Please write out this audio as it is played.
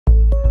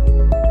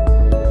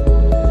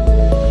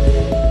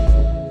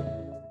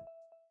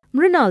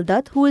Mrinal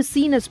Dutt, who is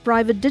seen as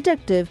private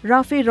detective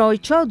Raffe Roy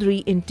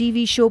Chaudhary in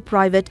TV show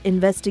Private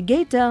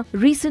Investigator,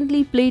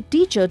 recently played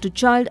teacher to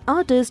child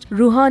artist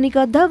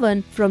Ruhaanika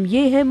Dhawan from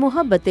Ye Hai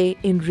Mohabbatein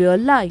in real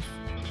life.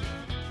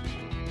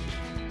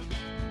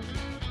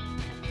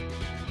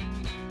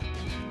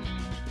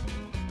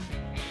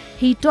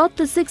 He taught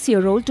the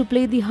 6-year-old to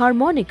play the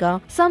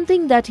harmonica,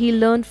 something that he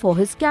learned for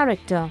his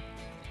character.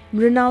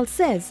 Mrinal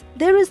says,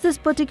 "There is this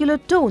particular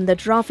tone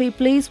that Raffe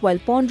plays while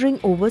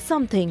pondering over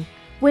something.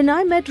 When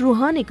I met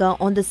Ruhaanika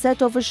on the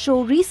set of a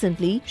show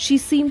recently, she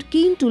seemed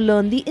keen to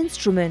learn the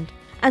instrument,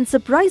 and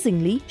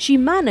surprisingly, she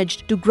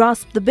managed to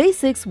grasp the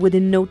basics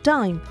within no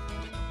time.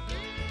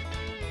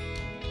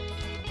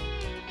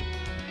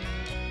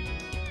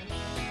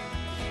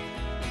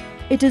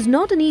 It is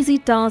not an easy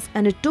task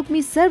and it took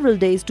me several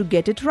days to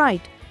get it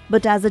right.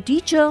 But as a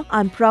teacher,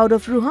 I'm proud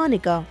of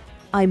Ruhaanika.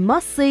 I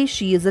must say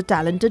she is a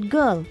talented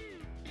girl."